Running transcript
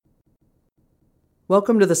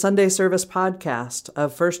Welcome to the Sunday Service podcast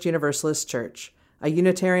of First Universalist Church, a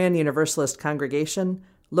Unitarian Universalist congregation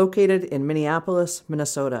located in Minneapolis,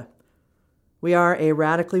 Minnesota. We are a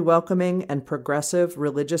radically welcoming and progressive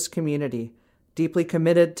religious community, deeply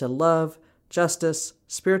committed to love, justice,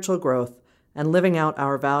 spiritual growth, and living out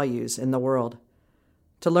our values in the world.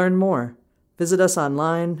 To learn more, visit us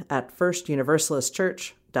online at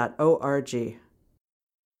firstuniversalistchurch.org.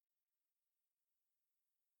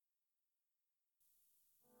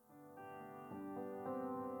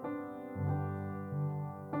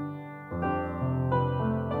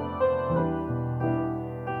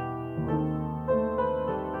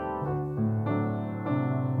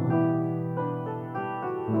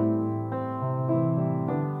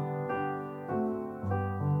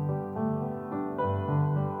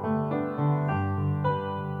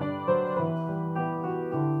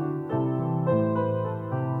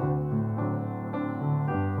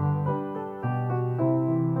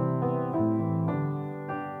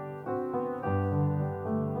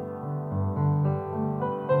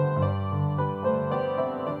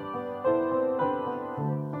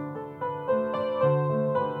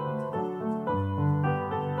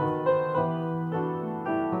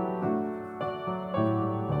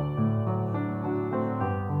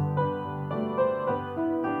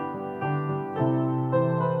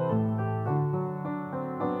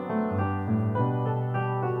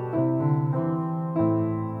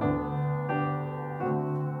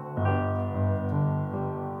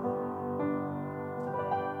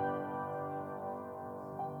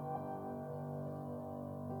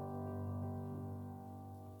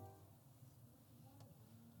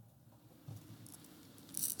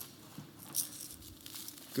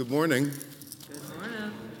 Good morning. Good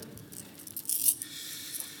morning.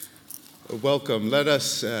 Welcome. Let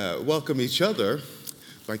us welcome each other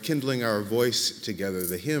by kindling our voice together.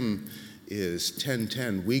 The hymn is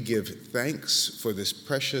 10:10. We give thanks for this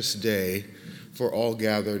precious day, for all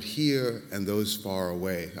gathered here and those far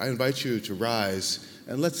away. I invite you to rise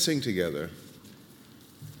and let's sing together.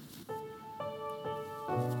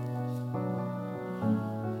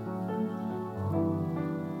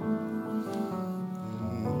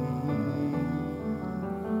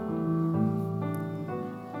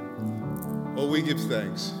 We give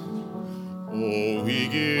thanks. Oh, we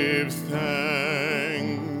give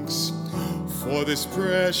thanks for this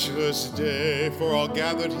precious day, for all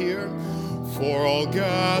gathered here,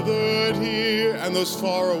 and those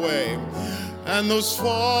far away,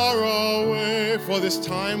 for this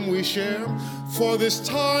time we share,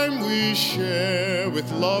 with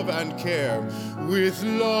love and care,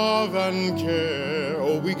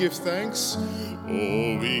 Oh, we give thanks.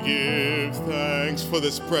 Oh, we give thanks for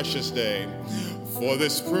this precious day. Oh,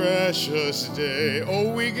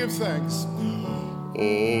 we give thanks.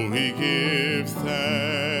 Oh, we give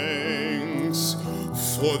thanks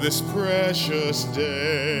for this precious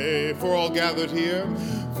day, for all gathered here,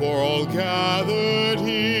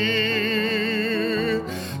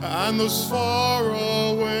 and those far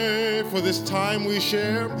away, for this time we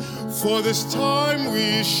share,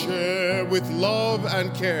 with love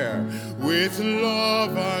and care,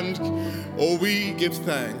 Oh, we give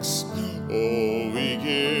thanks. Oh, we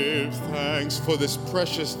give thanks for this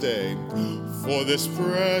precious day,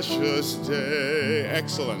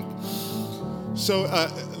 Excellent. So,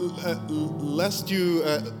 lest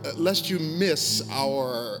you miss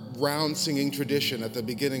our round singing tradition at the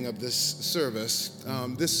beginning of this service,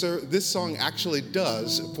 this song actually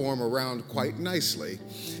does form a round quite nicely.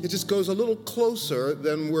 It just goes a little closer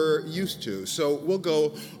than we're used to. So we'll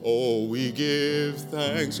go, oh, we give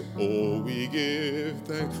thanks,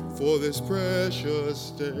 for this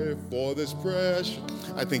precious day,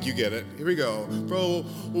 I think you get it. Here we go. Roll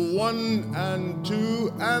 1 and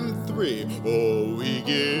 2 and 3. Oh, we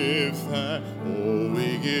give thanks,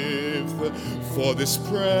 for this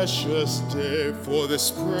precious day, for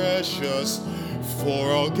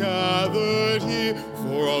all gathered here,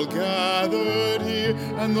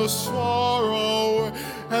 and those far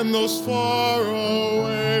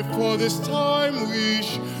away, for this time we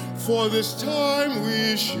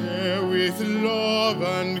share with love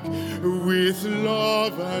and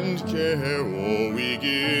care. Oh, we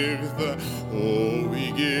give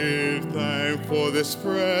thanks for this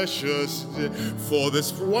precious day,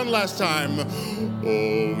 one last time.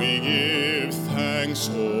 Oh, we give thanks,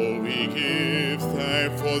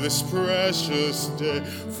 for this precious day,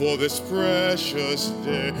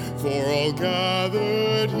 for all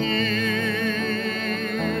gathered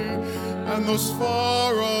here, and those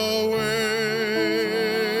far away,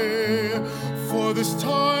 for this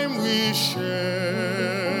time we share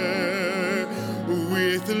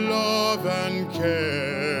with love and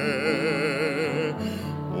care.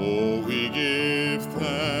 Oh, we give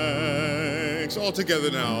thanks all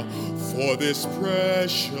together now for this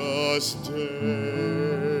precious day.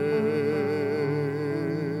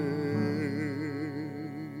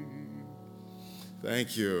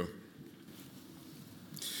 Thank you.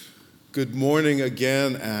 Good morning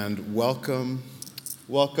again and welcome.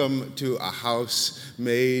 Welcome to a house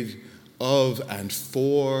made of and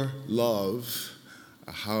for love,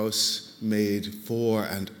 a house made for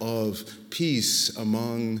and of peace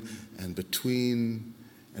among and between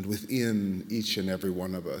and within each and every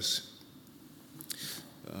one of us.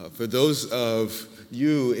 For those of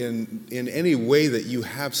you in any way that you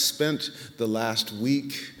have spent the last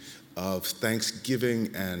week of thanksgiving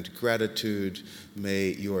and gratitude,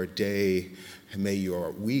 may your day, may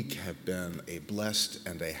your week have been a blessed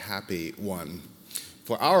and a happy one.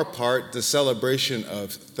 For our part, the celebration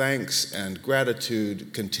of thanks and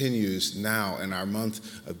gratitude continues now in our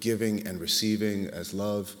month of giving and receiving as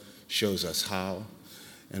love shows us how.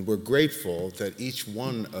 And we're grateful that each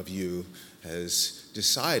one of you has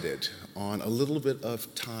decided on a little bit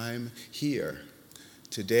of time here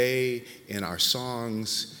today in our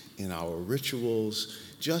songs, in our rituals,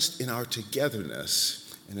 just in our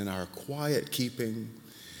togetherness and in our quiet keeping.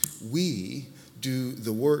 We do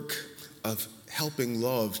the work of helping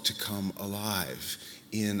love to come alive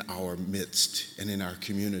in our midst and in our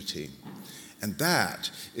community. And that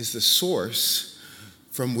is the source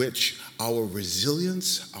from which our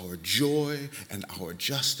resilience, our joy, and our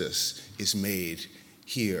justice is made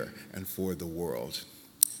here and for the world.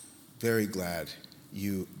 Very glad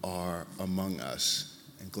you are among us,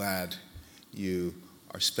 and glad you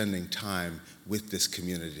are spending time with this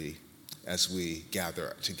community as we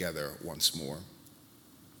gather together once more.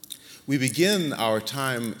 We begin our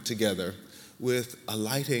time together with a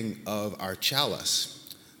lighting of our chalice,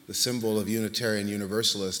 the symbol of Unitarian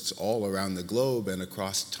Universalists all around the globe and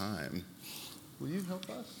across time. Will you help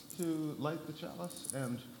us to light the chalice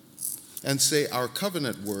and say our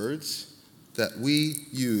covenant words that we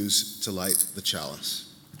use to light the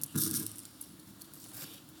chalice?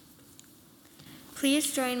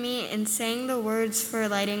 Please join me in saying the words for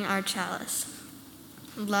lighting our chalice.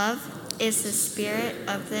 Love is the spirit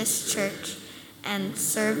of this church, and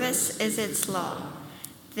service is its law.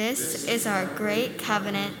 This is our great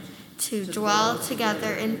covenant, to dwell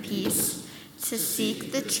together in peace, to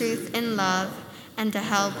seek the truth in love, and to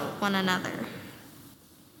help one another.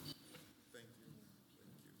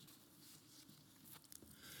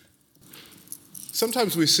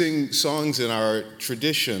 Sometimes we sing songs in our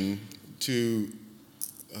tradition to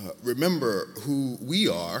remember who we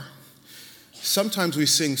are. Sometimes we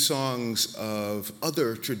sing songs of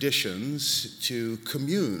other traditions to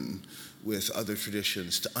commune with other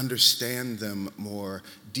traditions, to understand them more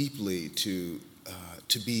deeply, to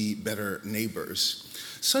be better neighbors.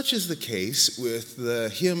 Such is the case with the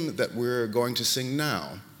hymn that we're going to sing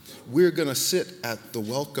now. We're going to sit at the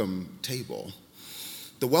welcome table.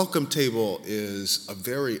 The welcome table is a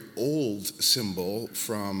very old symbol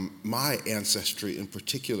from my ancestry in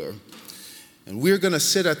particular. And We're Going to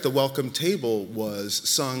Sit at the Welcome Table was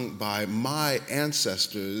sung by my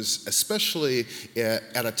ancestors, especially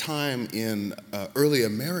at a time in early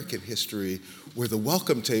American history where the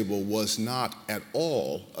welcome table was not at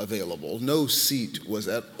all available. No seat was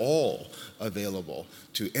at all available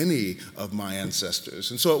to any of my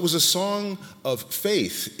ancestors. And so it was a song of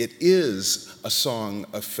faith. It is a song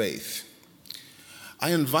of faith.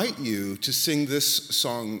 I invite you to sing this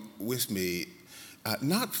song with me,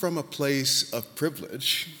 not from a place of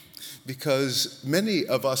privilege, because many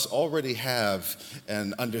of us already have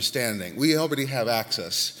an understanding. We already have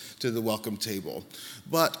access to the welcome table.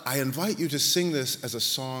 But I invite you to sing this as a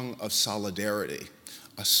song of solidarity,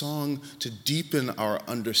 a song to deepen our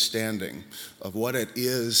understanding of what it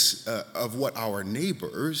is, of what our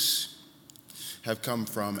neighbors have come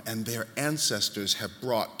from and their ancestors have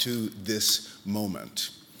brought to this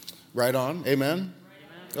moment. Right on? Amen?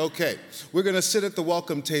 Okay, we're going to sit at the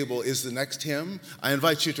welcome table is the next hymn. I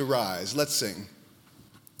invite you to rise. Let's sing.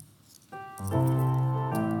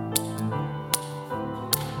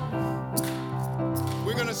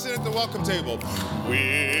 We're going to sit at the welcome table.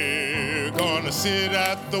 We're going to sit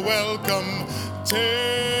at the welcome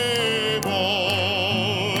table.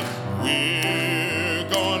 We're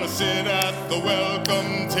going to sit at the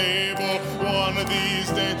welcome table one of these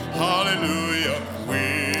days. Hallelujah.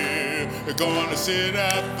 We're going to sit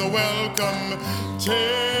at the welcome table.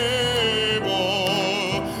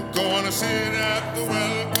 Going to sit at the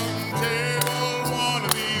welcome table one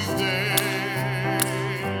of these days.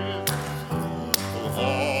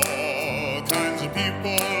 All kinds of people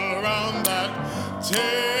people around that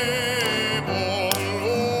table.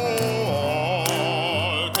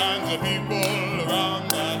 All kinds of people around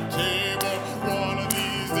that table. One of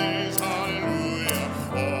these days, hallelujah.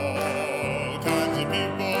 All kinds of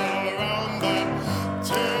people around that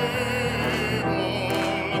table.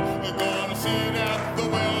 We're gonna sit at the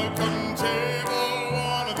welcome table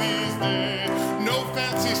one of these days. No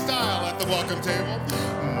fancy style at the welcome table.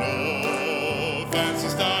 No fancy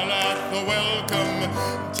style at the welcome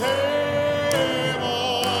table.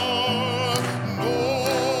 No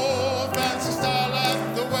fancy style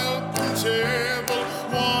at the welcome table.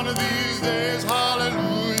 One of these days,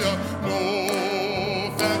 hallelujah.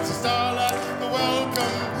 No fancy style at the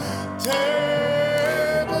welcome table.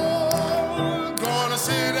 Gonna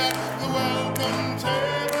sit at the welcome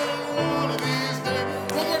table one of these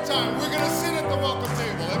days. One more time, we're gonna sit at the welcome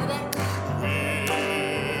table, everybody.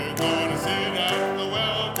 We're gonna sit at the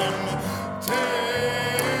welcome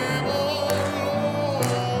table.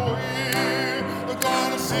 We're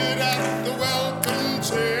gonna sit at the welcome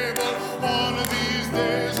table one of these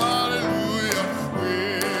days, hallelujah.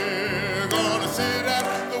 We're gonna sit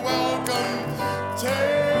at the welcome table.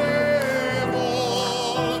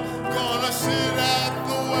 Gonna sit at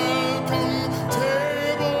the welcome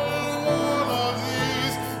table one of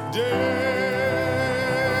these days.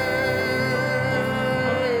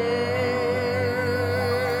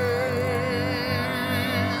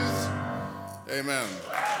 Amen.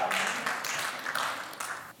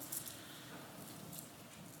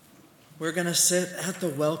 We're going to sit at the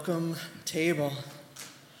welcome table.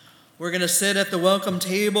 We're going to sit at the welcome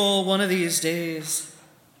table one of these days.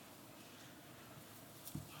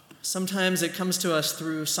 Sometimes it comes to us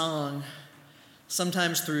through song,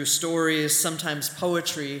 sometimes through stories, sometimes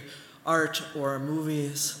poetry, art, or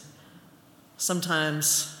movies,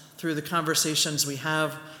 sometimes through the conversations we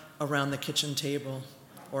have around the kitchen table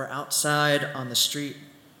or outside on the street.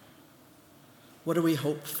 What do we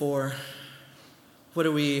hope for? What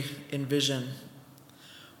do we envision?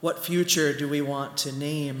 What future do we want to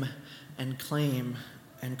name and claim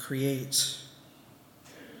and create?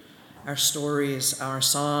 Our stories, our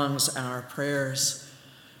songs, our prayers,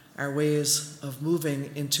 our ways of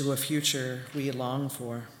moving into a future we long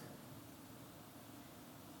for.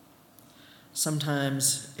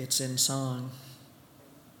 Sometimes it's in song.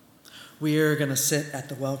 We're going to sit at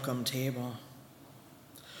the welcome table.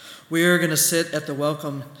 We're going to sit at the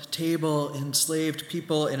welcome table enslaved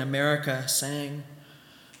people in America sang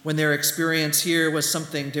when their experience here was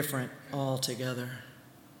something different altogether.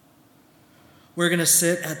 We're going to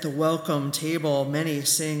sit at the welcome table many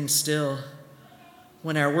sing still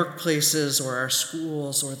when our workplaces or our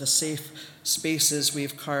schools or the safe spaces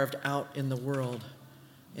we've carved out in the world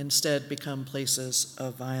instead become places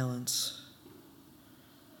of violence.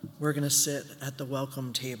 We're going to sit at the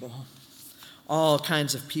welcome table. All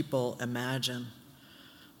kinds of people imagine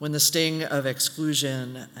when the sting of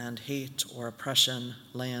exclusion and hate or oppression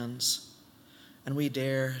lands, and we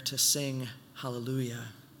dare to sing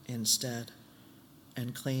hallelujah instead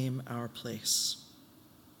and claim our place.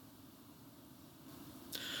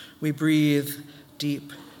 We breathe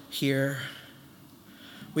deep here.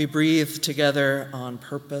 We breathe together on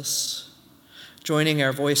purpose, joining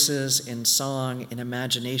our voices in song, in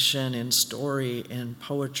imagination, in story, in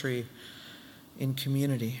poetry, in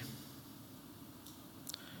community.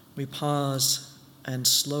 We pause and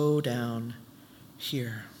slow down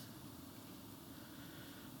here,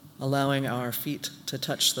 allowing our feet to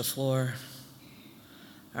touch the floor,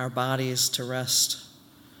 our bodies to rest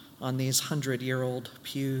on these 100-year-old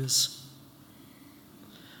pews,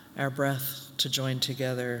 our breath to join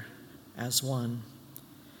together as one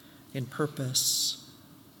in purpose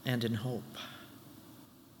and in hope.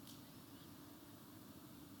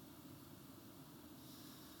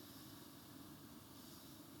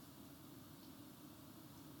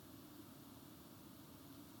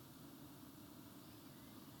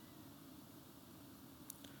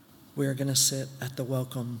 We're going to sit at the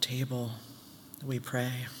welcome table, we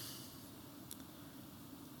pray,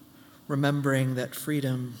 remembering that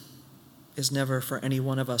freedom is never for any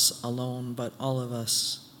one of us alone, but all of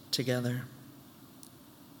us together.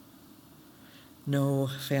 No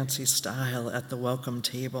fancy style at the welcome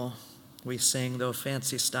table, we sing, though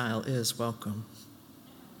fancy style is welcome.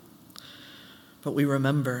 But we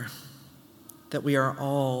remember that we are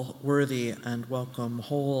all worthy and welcome,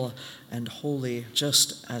 whole and holy,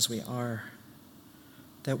 just as we are,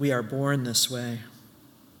 that we are born this way,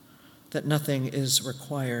 that nothing is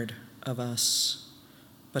required of us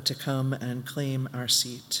but to come and claim our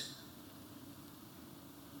seat.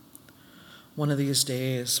 One of these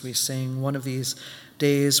days, we sing, one of these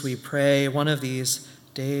days we pray, one of these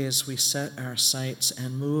days we set our sights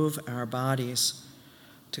and move our bodies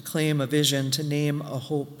to claim a vision, to name a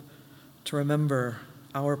hope, to remember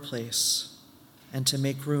our place, and to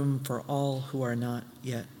make room for all who are not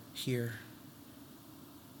yet here.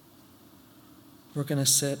 We're going to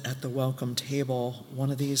sit at the welcome table one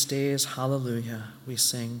of these days. Hallelujah, we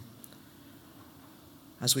sing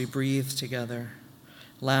as we breathe together,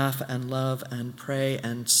 laugh and love and pray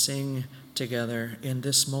and sing together in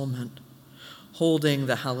this moment, holding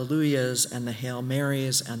the hallelujahs and the Hail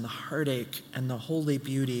Marys and the heartache and the holy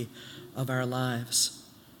beauty of our lives,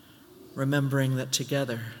 remembering that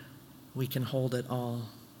together we can hold it all.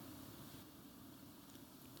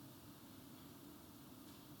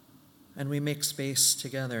 And we make space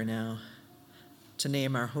together now to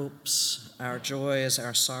name our hopes, our joys,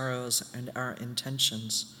 our sorrows, and our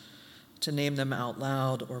intentions, to name them out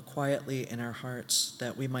loud or quietly in our hearts,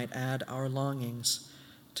 that we might add our longings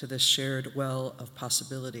to this shared well of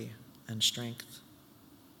possibility and strength.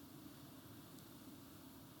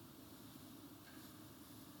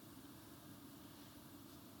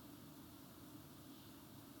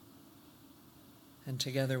 And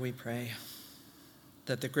together we pray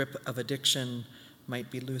that the grip of addiction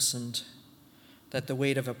might be loosened, that the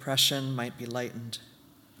weight of oppression might be lightened,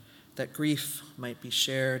 that grief might be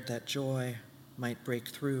shared, that joy might break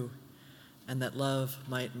through, and that love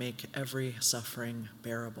might make every suffering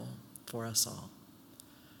bearable for us all.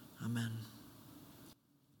 Amen.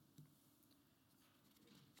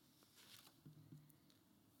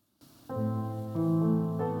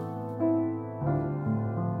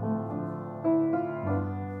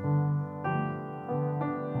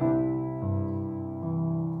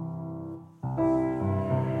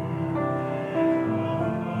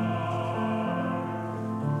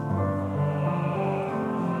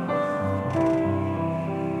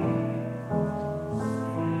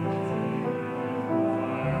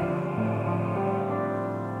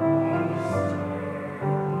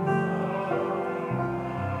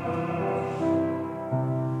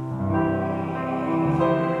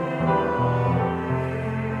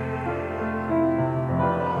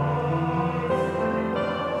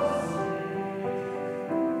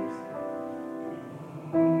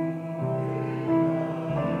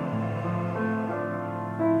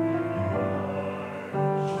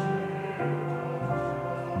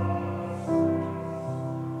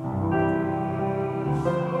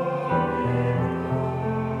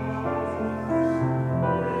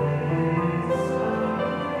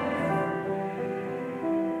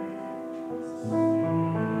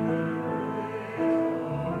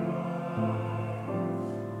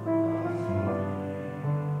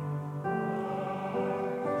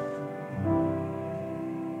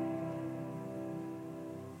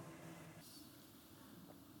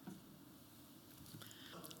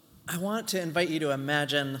 I want to invite you to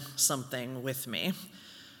imagine something with me.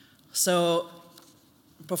 So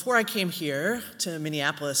before I came here to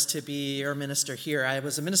Minneapolis to be your minister here, I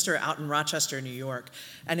was a minister out in Rochester, New York,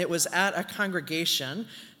 and it was at a congregation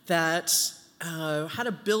that had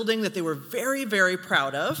a building that they were very, very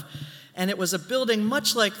proud of, and it was a building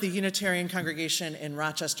much like the Unitarian congregation in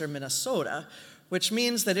Rochester, Minnesota, which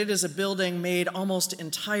means that it is a building made almost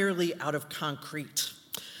entirely out of concrete.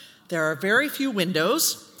 There are very few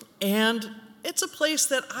windows, and it's a place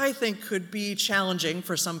that I think could be challenging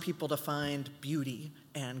for some people to find beauty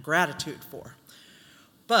and gratitude for.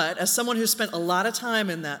 But as someone who spent a lot of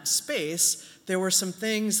time in that space, there were some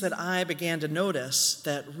things that I began to notice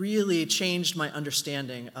that really changed my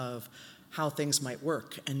understanding of how things might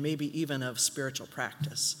work, and maybe even of spiritual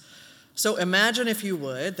practice. So imagine, if you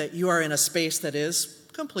would, that you are in a space that is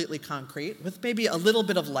completely concrete, with maybe a little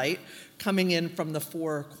bit of light coming in from the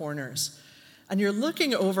four corners. And you're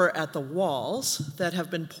looking over at the walls that have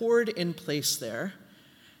been poured in place there.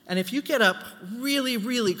 And if you get up really,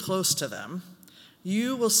 really close to them,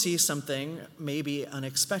 you will see something maybe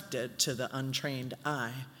unexpected to the untrained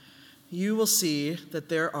eye. You will see that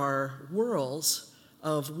there are whorls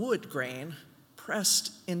of wood grain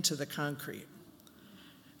pressed into the concrete.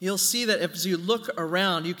 You'll see that as you look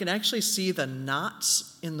around, you can actually see the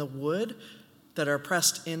knots in the wood that are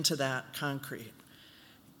pressed into that concrete.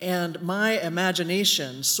 And my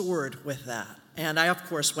imagination soared with that. And I, of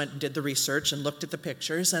course, went and did the research and looked at the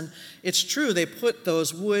pictures. And it's true, they put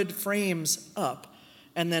those wood frames up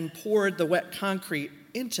and then poured the wet concrete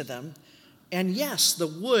into them. And yes, the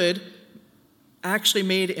wood actually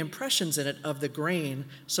made impressions in it of the grain,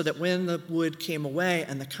 so that when the wood came away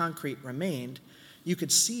and the concrete remained, you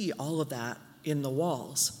could see all of that in the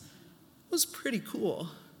walls. It was pretty cool.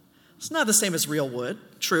 It's not the same as real wood,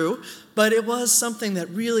 true, but it was something that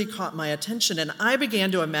really caught my attention, and I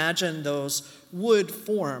began to imagine those wood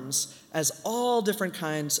forms as all different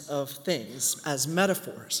kinds of things, as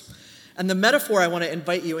metaphors. And the metaphor I want to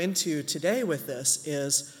invite you into today with this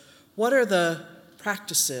is, what are the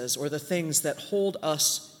practices or the things that hold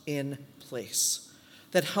us in place,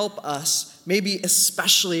 that help us, maybe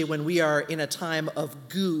especially when we are in a time of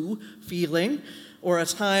goo feeling, or a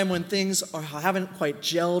time when things haven't quite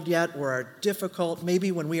gelled yet or are difficult,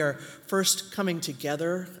 maybe when we are first coming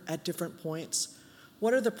together at different points?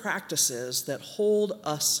 What are the practices that hold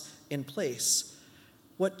us in place?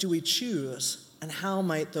 What do we choose, and how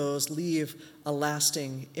might those leave a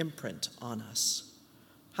lasting imprint on us?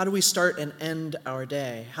 How do we start and end our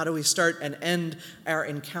day? How do we start and end our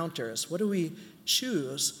encounters? What do we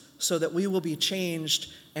choose so that we will be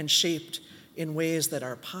changed and shaped in ways that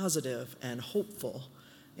are positive and hopeful,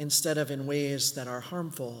 instead of in ways that are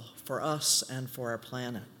harmful for us and for our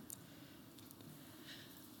planet?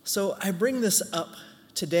 So I bring this up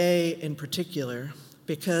today in particular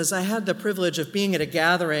because I had the privilege of being at a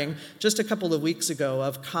gathering just a couple of weeks ago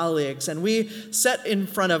of colleagues, and we set in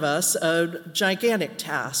front of us a gigantic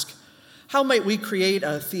task. How might we create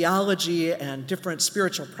a theology and different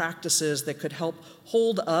spiritual practices that could help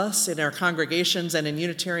hold us in our congregations and in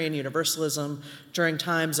Unitarian Universalism during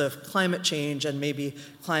times of climate change and maybe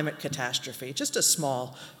climate catastrophe? Just a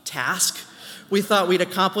small task. We thought we'd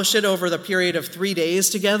accomplish it over the period of 3 days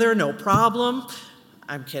together, no problem.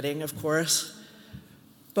 I'm kidding, of course.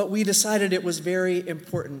 But we decided it was very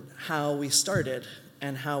important how we started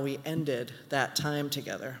and how we ended that time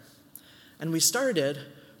together. And we started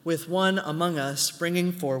with one among us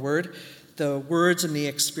bringing forward the words and the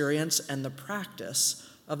experience and the practice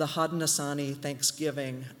of the Haudenosaunee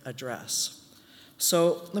Thanksgiving address.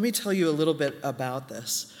 So let me tell you a little bit about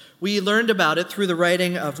this. We learned about it through the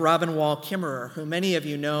writing of Robin Wall Kimmerer, who many of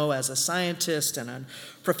you know as a scientist and a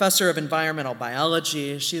professor of environmental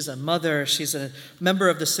biology. She's a mother. She's a member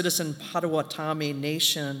of the Citizen Potawatomi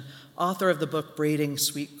Nation, author of the book Braiding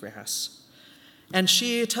Sweetgrass. And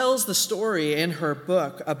she tells the story in her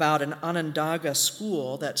book about an Onondaga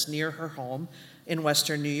school that's near her home in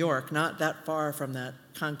western New York, not that far from that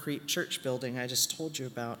concrete church building I just told you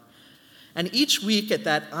about. And each week at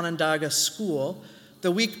that Onondaga school,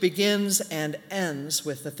 the week begins and ends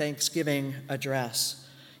with the Thanksgiving address.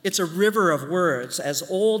 It's a river of words as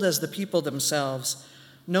old as the people themselves,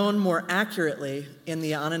 known more accurately in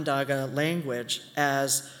the Onondaga language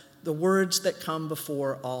as the words that come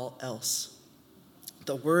before all else.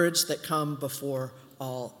 The words that come before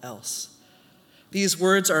all else. These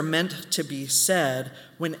words are meant to be said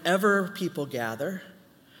whenever people gather,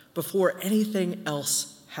 before anything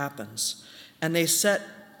else happens, and they set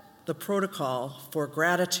the protocol for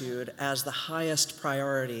gratitude as the highest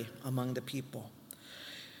priority among the people.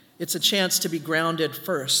 It's a chance to be grounded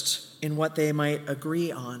first in what they might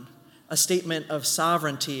agree on, a statement of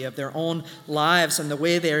sovereignty of their own lives and the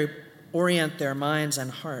way they orient their minds and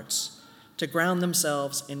hearts, to ground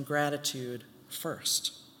themselves in gratitude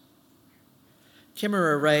first.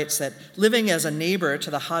 Kimmerer writes that living as a neighbor to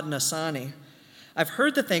the Haudenosaunee, I've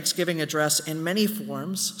heard the Thanksgiving address in many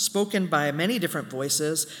forms, spoken by many different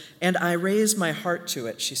voices, and I raise my heart to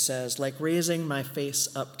it, she says, like raising my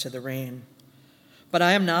face up to the rain. But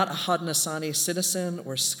I am not a Haudenosaunee citizen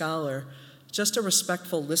or scholar, just a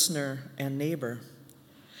respectful listener and neighbor.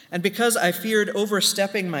 And because I feared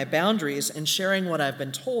overstepping my boundaries and sharing what I've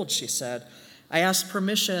been told, she said, I asked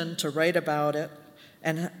permission to write about it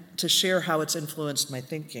and to share how it's influenced my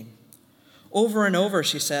thinking. Over and over,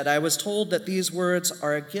 she said, I was told that these words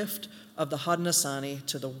are a gift of the Haudenosaunee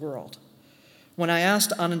to the world. When I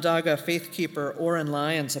asked Onondaga faithkeeper Oren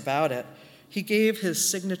Lyons about it, he gave his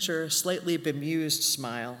signature, slightly bemused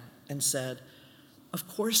smile and said, of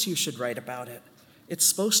course you should write about it. It's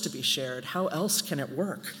supposed to be shared. How else can it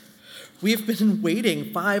work? We've been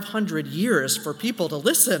waiting 500 years for people to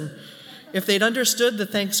listen. If they'd understood the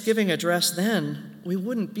Thanksgiving address then, we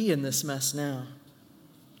wouldn't be in this mess now.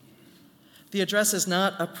 The address is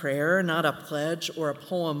not a prayer, not a pledge or a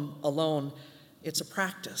poem alone. It's a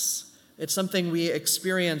practice. It's something we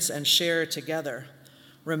experience and share together,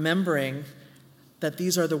 remembering that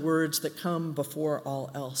these are the words that come before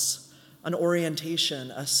all else, an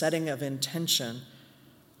orientation, a setting of intention,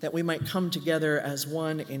 that we might come together as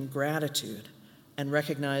one in gratitude and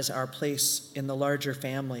recognize our place in the larger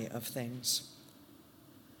family of things.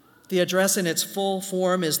 The address in its full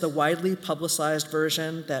form is the widely publicized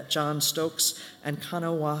version that John Stokes and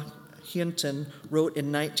Kanawha Hinton wrote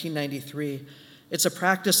in 1993. It's a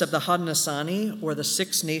practice of the Haudenosaunee, or the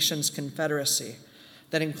Six Nations Confederacy,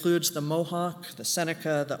 that includes the Mohawk, the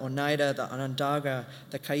Seneca, the Oneida, the Onondaga,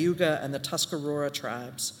 the Cayuga, and the Tuscarora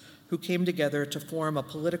tribes, who came together to form a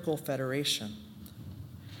political federation.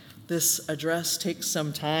 This address takes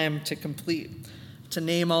some time to complete, to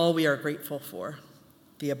name all we are grateful for,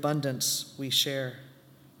 the abundance we share.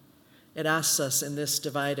 It asks us in this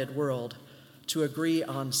divided world to agree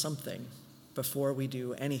on something before we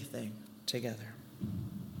do anything together.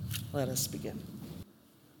 Let us begin.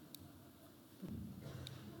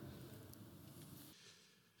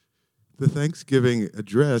 The Thanksgiving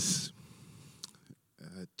address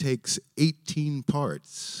takes 18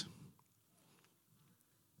 parts,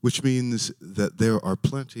 which means that there are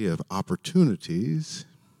plenty of opportunities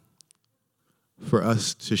for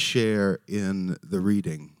us to share in the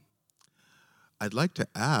reading. I'd like to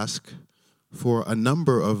ask for a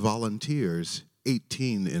number of volunteers,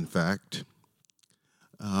 18 in fact.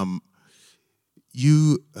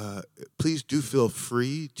 Please do feel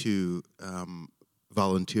free to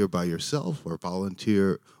volunteer by yourself or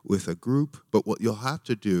volunteer with a group, but what you'll have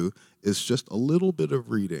to do is just a little bit of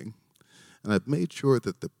reading. And I've made sure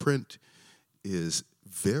that the print is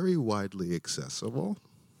very widely accessible.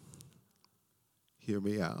 Hear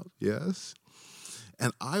me out, yes?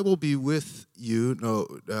 And I will be with you,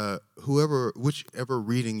 whichever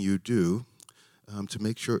reading you do, to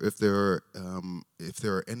make sure if there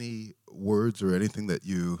are any words or anything that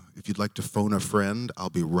if you'd like to phone a friend, I'll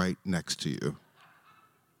be right next to you.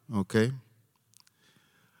 Okay?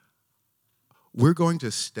 We're going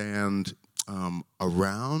to stand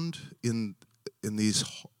around in these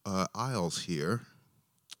aisles here,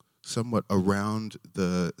 somewhat around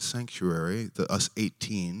the sanctuary, us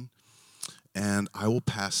 18, and I will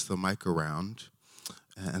pass the mic around,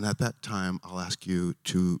 and at that time I'll ask you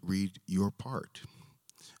to read your part,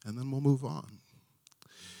 and then we'll move on.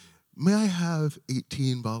 May I have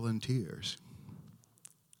 18 volunteers?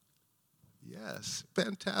 Yes,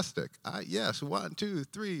 fantastic. Yes, 1, 2,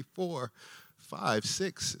 3, 4, 5,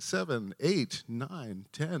 6, 7, 8, 9,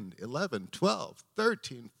 10, 11, 12,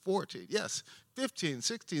 13, 14, yes, 15,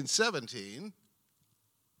 16, 17,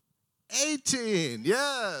 18,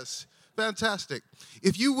 yes, fantastic.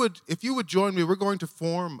 If you would join me, we're going to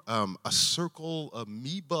form a circle,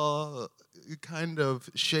 amoeba kind of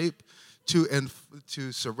shape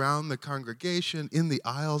to surround the congregation. In the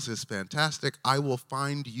aisles is fantastic. I will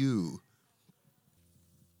find you.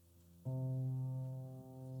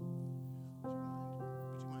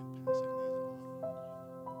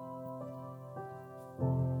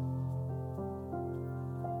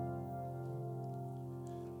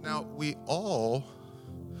 Now, we all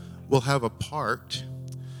will have a part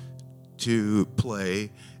to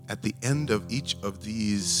play at the end of each of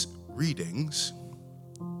these readings.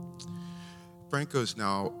 Franco's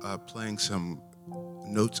now playing some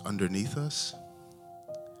notes underneath us.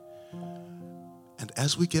 And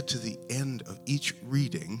as we get to the end of each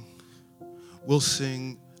reading, we'll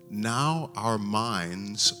sing, "Now Our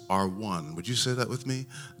Minds Are One." Would you say that with me?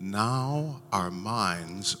 Now our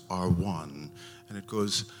minds are one. And it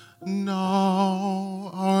goes,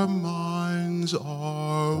 "Now our minds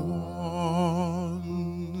are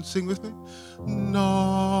one." Sing with me.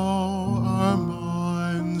 Now our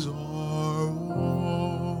minds are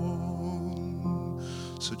one.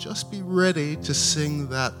 So just be ready to sing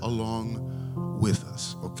that along with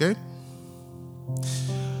us, okay?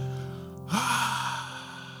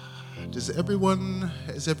 Is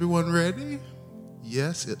everyone ready?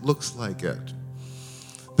 Yes, it looks like it.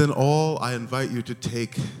 Then I invite you to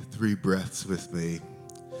take 3 breaths with me.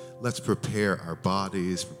 Let's prepare our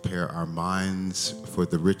bodies, prepare our minds for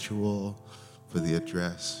the ritual, for the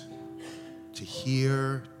address, to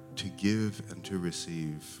hear, to give, and to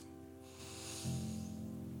receive.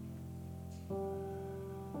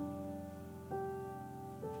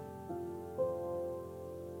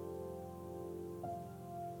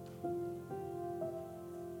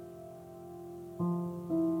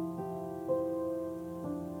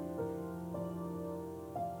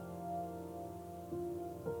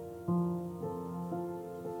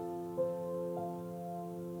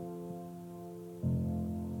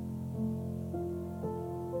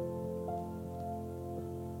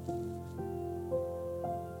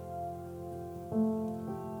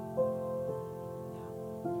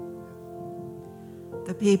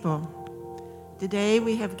 The people. Today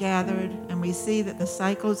we have gathered and we see that the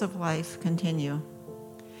cycles of life continue.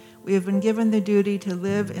 We have been given the duty to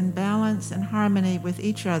live in balance and harmony with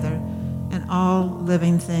each other and all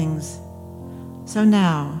living things. So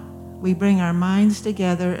now we bring our minds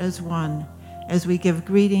together as one as we give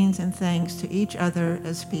greetings and thanks to each other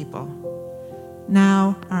as people.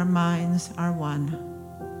 Now our minds are one.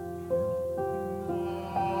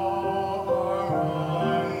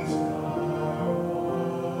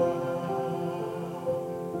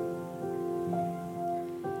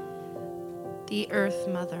 Earth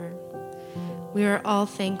Mother. We are all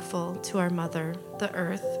thankful to our Mother, the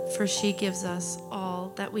Earth, for she gives us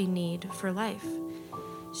all that we need for life.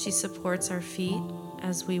 She supports our feet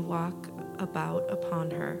as we walk about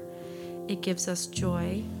upon her. It gives us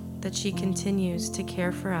joy that she continues to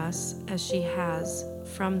care for us as she has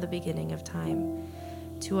from the beginning of time.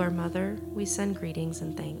 To our Mother, we send greetings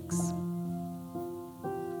and thanks.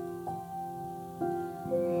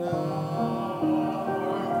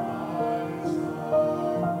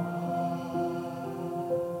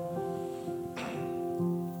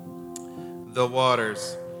 The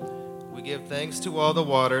waters. We give thanks to all the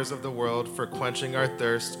waters of the world for quenching our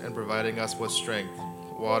thirst and providing us with strength.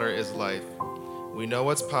 Water is life. We know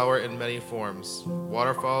its power in many forms: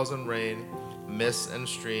 waterfalls and rain, mists and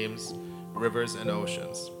streams, rivers and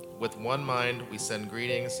oceans. With one mind, we send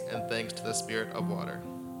greetings and thanks to the Spirit of water.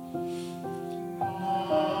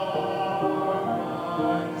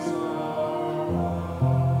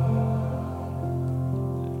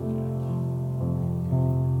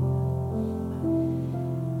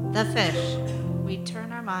 The fish. We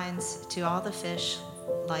turn our minds to all the fish,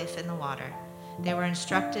 life in the water. They were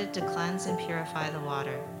instructed to cleanse and purify the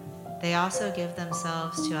water. They also give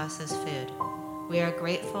themselves to us as food. We are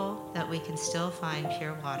grateful that we can still find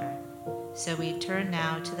pure water. So we turn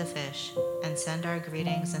now to the fish and send our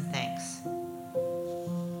greetings and thanks.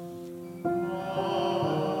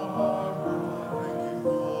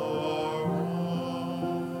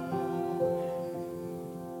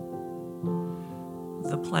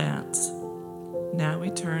 The plants. Now we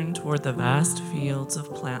turn toward the vast fields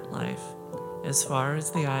of plant life. As far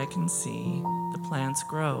as the eye can see, the plants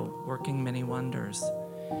grow, working many wonders.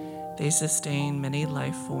 They sustain many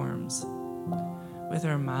life forms. With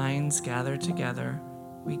our minds gathered together,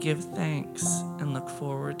 we give thanks and look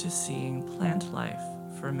forward to seeing plant life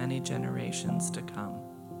for many generations to come.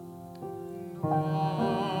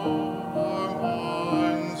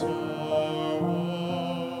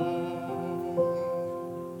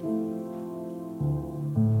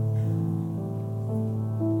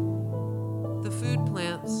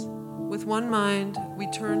 With one mind, we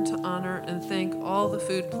turn to honor and thank all the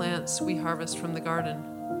food plants we harvest from the garden.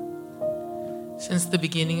 Since the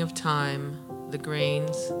beginning of time, the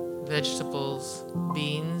grains, vegetables,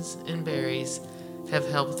 beans, and berries have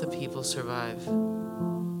helped the people survive.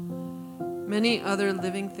 Many other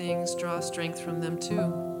living things draw strength from them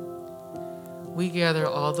too. We gather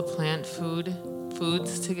all the plant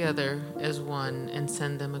foods together as one and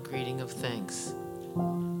send them a greeting of thanks.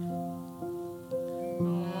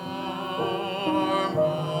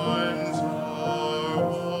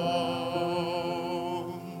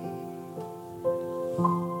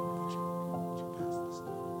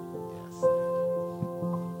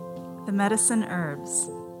 The medicine herbs.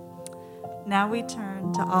 Now we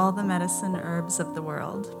turn to all the medicine herbs of the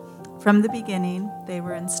world. From the beginning, they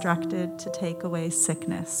were instructed to take away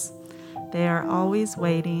sickness. They are always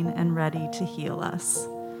waiting and ready to heal us.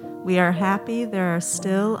 We are happy there are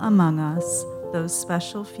still among us those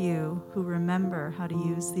special few who remember how to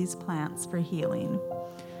use these plants for healing.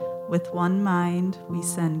 With one mind, we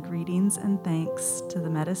send greetings and thanks to the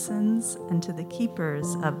medicines and to the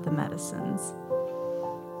keepers of the medicines.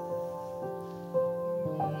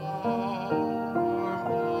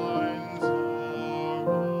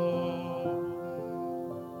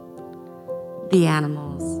 The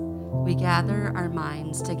animals. We gather our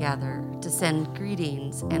minds together to send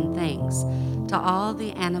greetings and thanks to all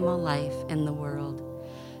the animal life in the world.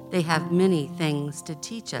 They have many things to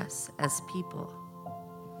teach us as people.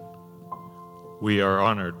 We are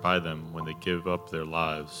honored by them when they give up their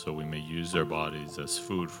lives so we may use their bodies as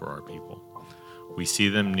food for our people. We see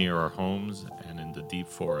them near our homes and in the deep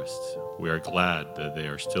forests. We are glad that they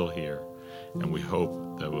are still here, and we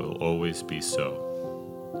hope that will always be so.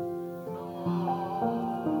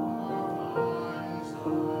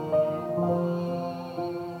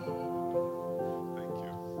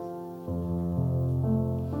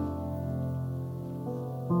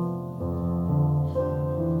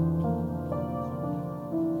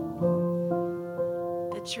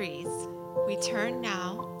 Trees. We turn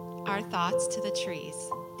now our thoughts to the trees.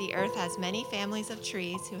 The earth has many families of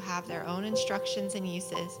trees who have their own instructions and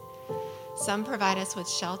uses. Some provide us with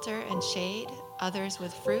shelter and shade, others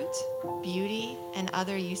with fruit, beauty, and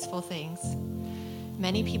other useful things.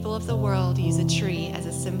 Many people of the world use a tree as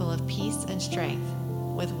a symbol of peace and strength.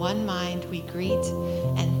 With one mind, we greet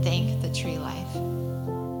and thank the tree life.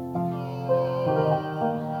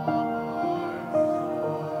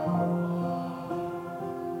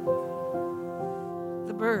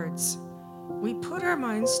 Birds. We put our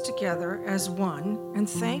minds together as one and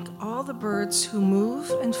thank all the birds who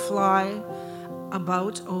move and fly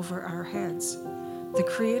about over our heads. The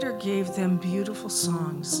Creator gave them beautiful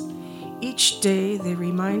songs. Each day they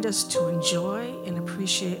remind us to enjoy and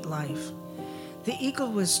appreciate life. The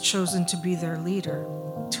eagle was chosen to be their leader.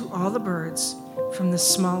 To all the birds, from the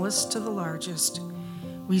smallest to the largest,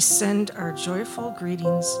 we send our joyful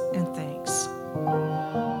greetings and thanks.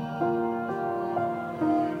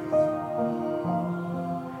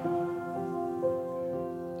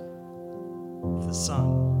 The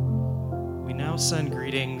sun. We now send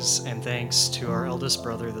greetings and thanks to our eldest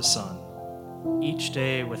brother, the sun. Each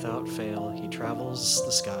day, without fail, he travels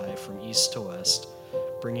the sky from east to west,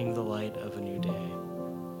 bringing the light of a new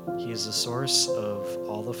day. He is the source of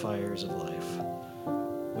all the fires of life.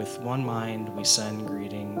 With one mind, we send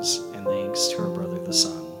greetings and thanks to our brother, the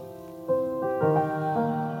sun.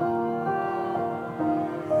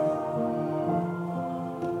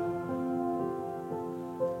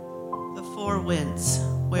 The four winds.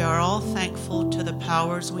 We are all thankful to the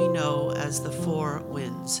powers we know as the four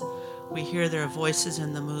winds. We hear their voices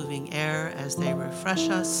in the moving air as they refresh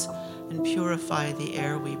us and purify the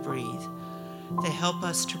air we breathe. They help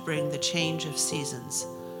us to bring the change of seasons.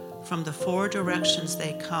 From the four directions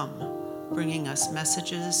they come, bringing us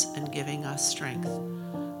messages and giving us strength.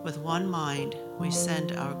 With one mind, we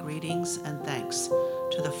send our greetings and thanks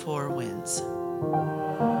to the four winds.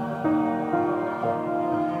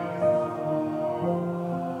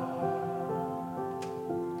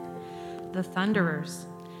 The Thunderers.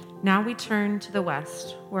 Now we turn to the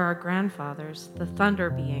west, where our grandfathers, the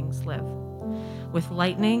thunder beings, live. With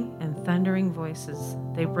lightning and thundering voices,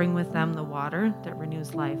 they bring with them the water that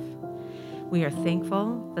renews life. We are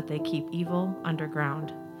thankful that they keep evil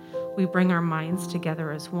underground. We bring our minds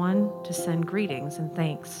together as one to send greetings and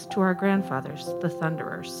thanks to our grandfathers, the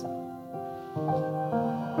Thunderers.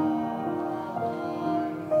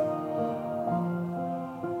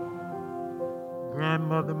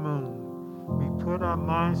 Grandmother Moon. We put our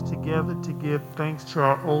minds together to give thanks to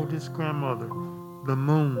our oldest grandmother, the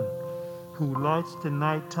moon, who lights the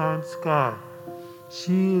nighttime sky.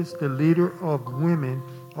 She is the leader of women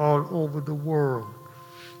all over the world,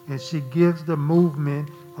 and she gives the movement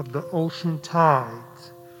of the ocean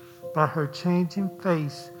tides. By her changing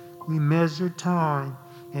face, we measure time,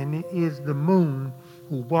 and it is the moon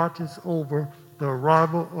who watches over the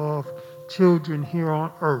arrival of children here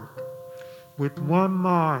on earth. With one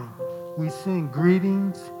mind, we send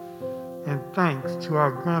greetings and thanks to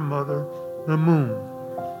our grandmother, the moon.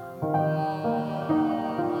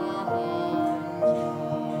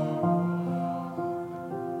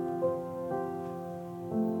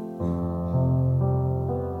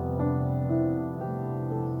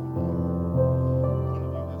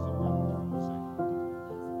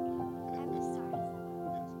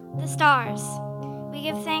 The stars. We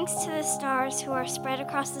give thanks to the stars who are spread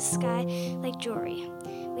across the sky like jewelry.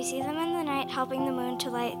 We see them in the night, helping the moon to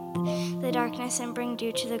light the darkness and bring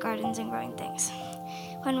dew to the gardens and growing things.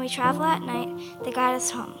 When we travel at night, they guide us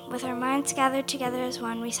home. With our minds gathered together as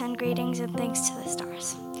one, we send greetings and thanks to the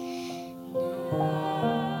stars.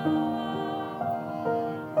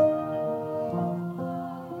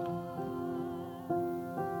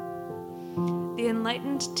 The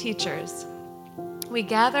enlightened teachers. We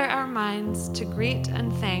gather our minds to greet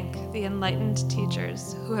and thank the enlightened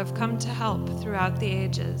teachers who have come to help throughout the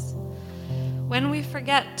ages. When we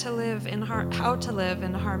forget to live in how to live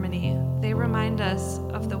in harmony, they remind us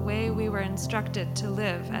of the way we were instructed to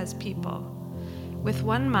live as people. With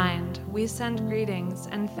one mind, we send greetings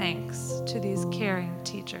and thanks to these caring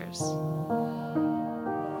teachers.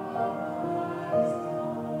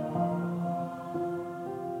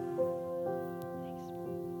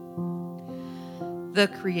 The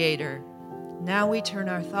Creator. Now we turn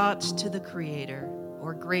our thoughts to the Creator,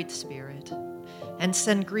 or Great Spirit, and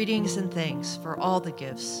send greetings and thanks for all the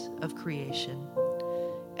gifts of creation.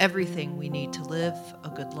 Everything we need to live a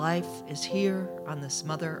good life is here on this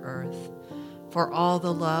Mother Earth. For all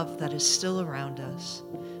the love that is still around us,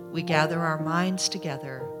 we gather our minds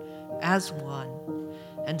together as one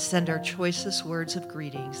and send our choicest words of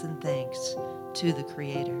greetings and thanks to the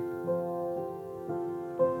Creator.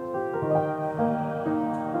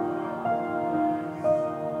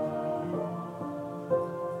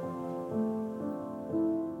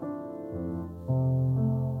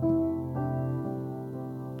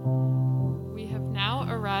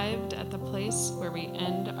 Where we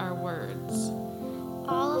end our words.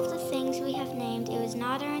 All of the things we have named, it was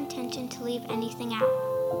not our intention to leave anything out.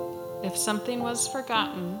 If something was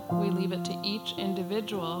forgotten, we leave it to each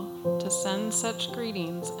individual to send such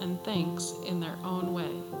greetings and thanks in their own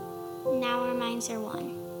way. Now our minds are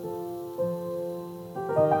one.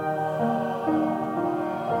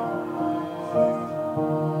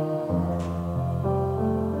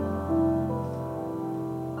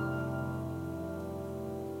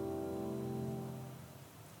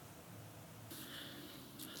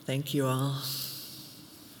 Thank you all.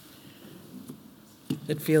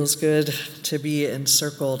 It feels good to be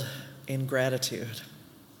encircled in gratitude.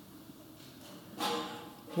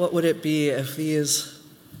 What would it be if these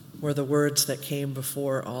were the words that came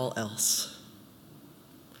before all else?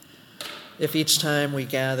 If each time we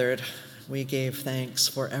gathered, we gave thanks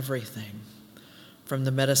for everything, from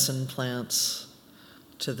the medicine plants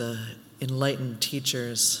to the enlightened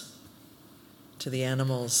teachers, to the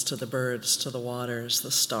animals, to the birds, to the waters, the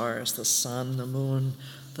stars, the sun, the moon,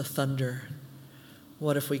 the thunder.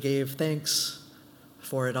 What if we gave thanks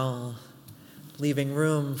for it all, leaving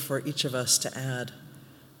room for each of us to add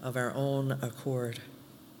of our own accord?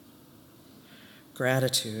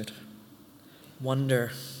 Gratitude,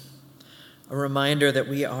 wonder, a reminder that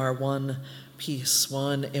we are one piece,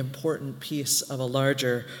 one important piece of a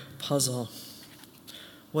larger puzzle.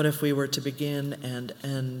 What if we were to begin and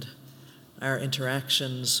end our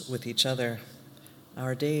interactions with each other,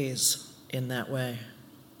 our days in that way?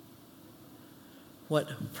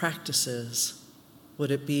 What practices would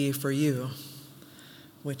it be for you?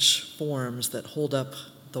 Which forms that hold up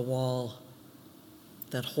the wall,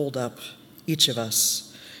 that hold up each of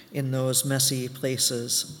us in those messy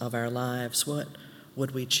places of our lives? What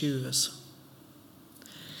would we choose?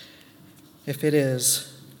 If it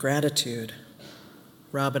is gratitude,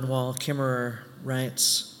 Robin Wall Kimmerer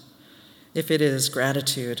writes, if it is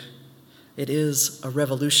gratitude, it is a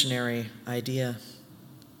revolutionary idea.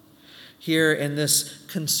 Here in this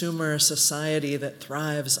consumer society that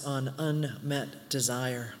thrives on unmet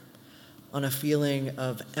desire, on a feeling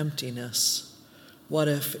of emptiness, what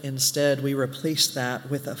if instead we replaced that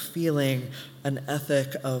with a feeling, an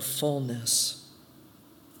ethic of fullness?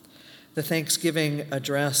 The Thanksgiving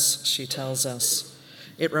address, she tells us,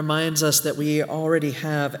 it reminds us that we already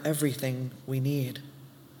have everything we need.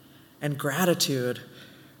 And gratitude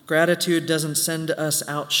doesn't send us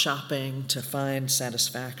out shopping to find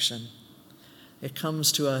satisfaction. It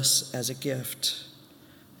comes to us as a gift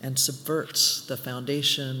and subverts the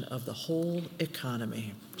foundation of the whole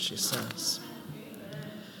economy, she says.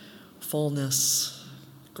 Fullness,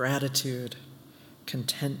 gratitude,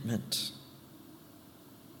 contentment.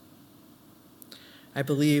 I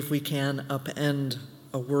believe we can upend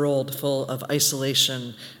a world full of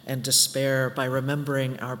isolation and despair by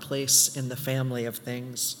remembering our place in the family of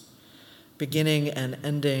things, beginning and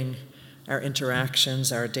ending our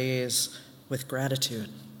interactions, our days, with gratitude,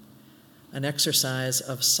 an exercise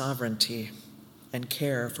of sovereignty and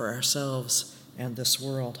care for ourselves and this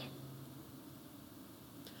world.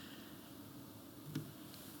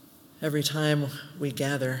 Every time we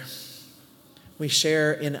gather, we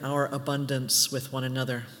share in our abundance with one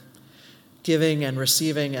another, giving and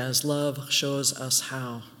receiving as love shows us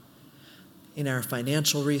how, in our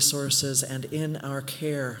financial resources and in our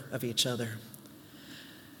care of each other.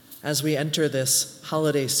 As we enter this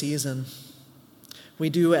holiday season, we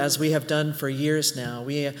do as we have done for years now.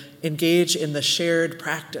 We engage in the shared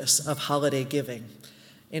practice of holiday giving,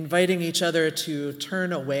 inviting each other to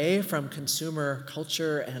turn away from consumer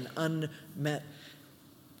culture and unmet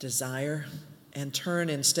desire and turn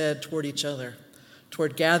instead toward each other,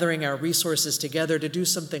 toward gathering our resources together to do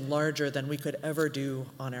something larger than we could ever do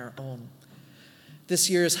on our own. This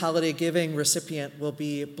year's holiday giving recipient will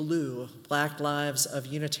be BLUE, Black Lives of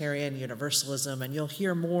Unitarian Universalism, and you'll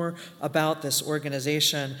hear more about this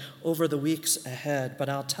organization over the weeks ahead, but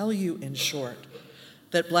I'll tell you in short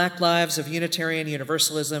that Black Lives of Unitarian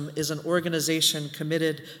Universalism is an organization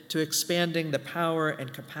committed to expanding the power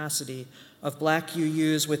and capacity of Black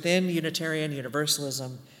UUs within Unitarian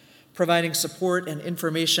Universalism, providing support and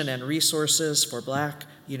information and resources for Black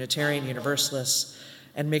Unitarian Universalists,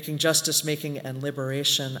 and making justice-making and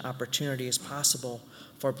liberation opportunities possible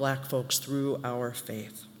for Black folks through our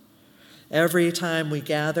faith. Every time we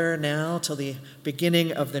gather now till the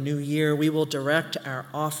beginning of the new year, we will direct our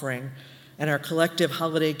offering and our collective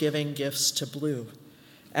holiday giving gifts to BLUE,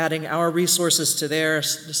 adding our resources to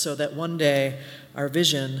theirs so that one day our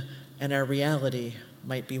vision and our reality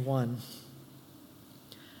might be one.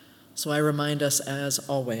 So I remind us, as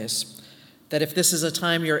always, that if this is a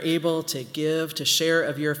time you're able to give, to share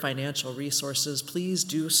of your financial resources, please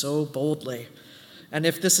do so boldly. And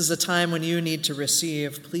if this is a time when you need to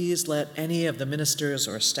receive, please let any of the ministers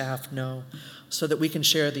or staff know so that we can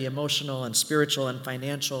share the emotional and spiritual and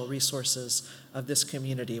financial resources of this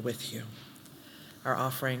community with you. Our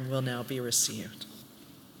offering will now be received.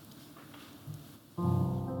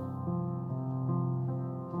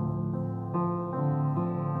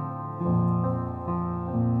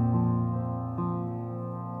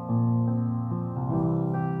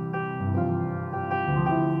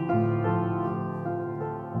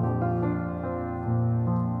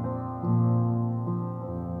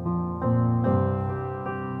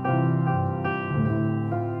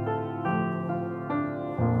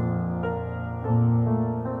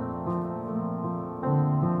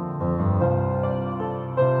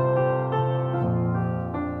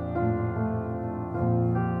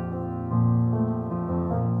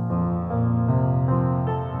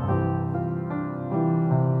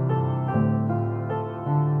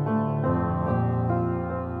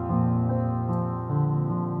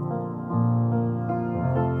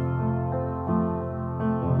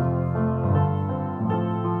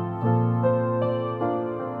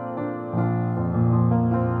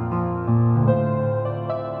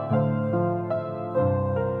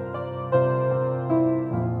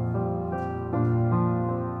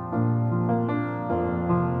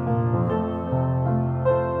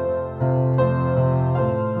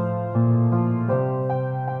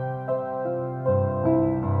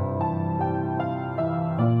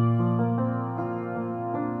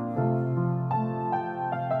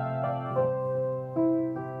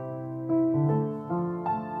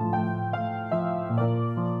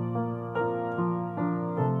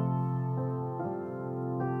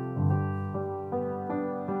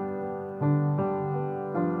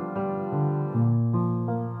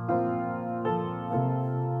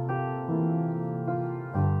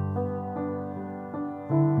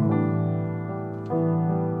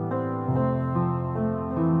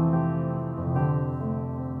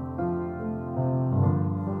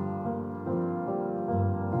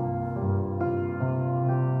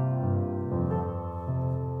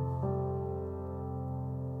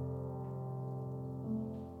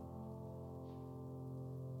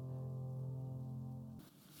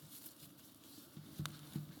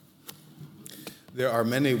 There are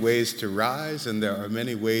many ways to rise and there are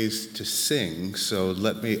many ways to sing, so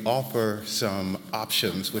let me offer some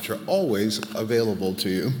options which are always available to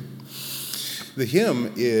you. The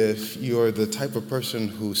hymn, if you're the type of person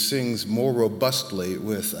who sings more robustly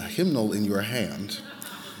with a hymnal in your hand,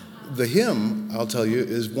 the hymn, I'll tell you,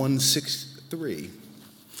 is 163.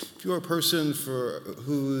 If you're a person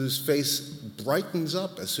whose face brightens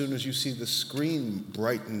up as soon as you see the screen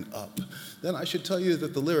brighten up, then I should tell you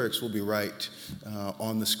that the lyrics will be right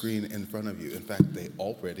on the screen in front of you. In fact, they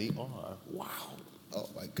already are. Wow. Oh,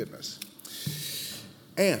 my goodness.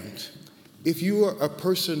 And if you are a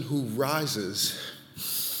person who rises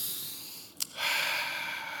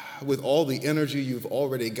with all the energy you've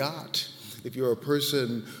already got, if you're a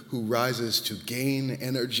person who rises to gain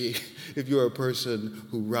energy, if you're a person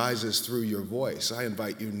who rises through your voice, I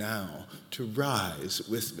invite you now to rise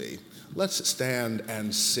with me. Let's stand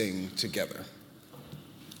and sing together.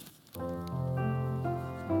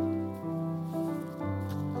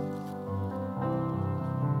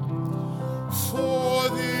 For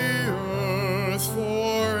the earth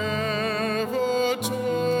forever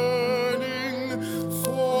turning,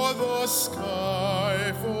 for the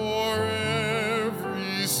sky for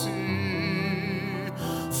every sea,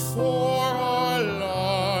 for our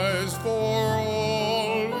lives, for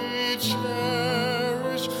all we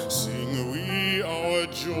cherish, sing we our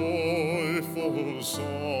joyful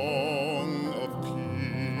song of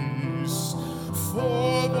peace.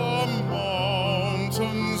 For the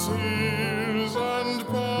mountains, hills, and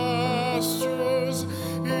pastures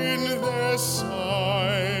in their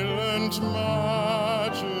silent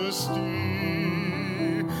majesty,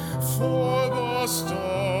 for the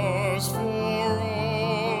stars, for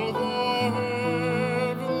all the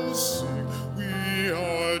heavens, sing we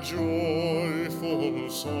our joyful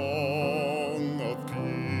song of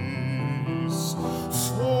peace.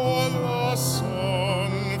 For the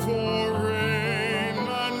sun, for rain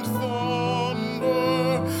and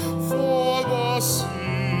thunder, for the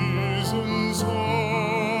seasons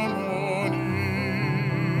harmony,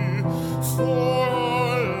 for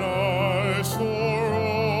our lives, for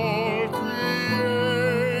all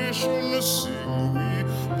creation, sing we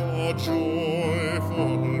the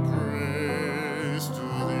joyful praise to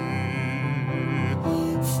thee.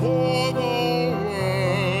 For the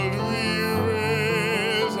world we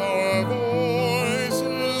raise our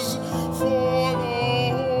voices, for the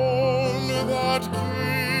home that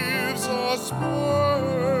gives us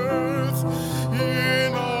birth.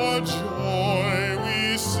 In our joy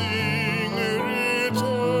we sing,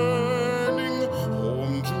 returning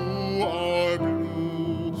home to our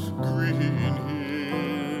blue-green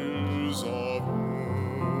hills of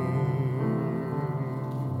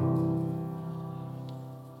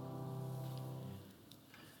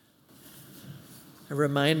I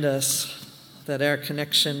remind us that our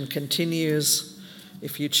connection continues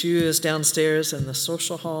if you choose downstairs in the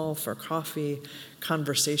social hall for coffee,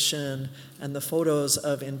 conversation, and the photos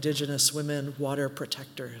of Indigenous women water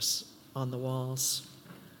protectors on the walls.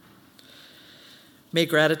 May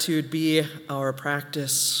gratitude be our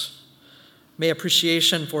practice. May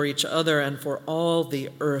appreciation for each other and for all the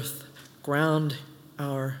earth ground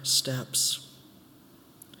our steps.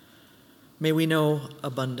 May we know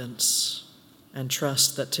abundance and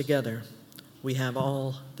trust that together we have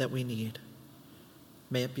all that we need.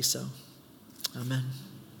 May it be so. Amen.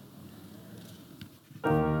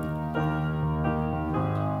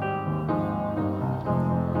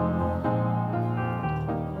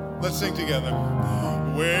 Let's sing together.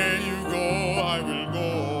 Where you go, I will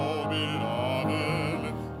go,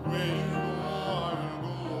 beloved. Where you go, I will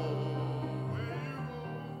go. Where you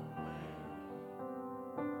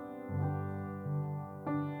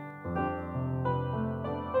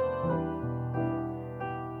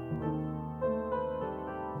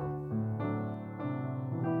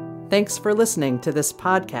Thanks for listening to this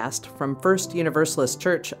podcast from First Universalist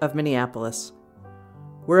Church of Minneapolis.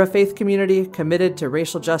 We're a faith community committed to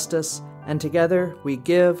racial justice, and together we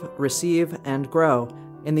give, receive, and grow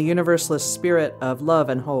in the Universalist spirit of love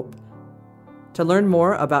and hope. To learn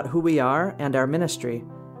more about who we are and our ministry,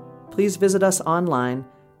 please visit us online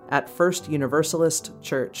at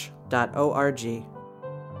firstuniversalistchurch.org.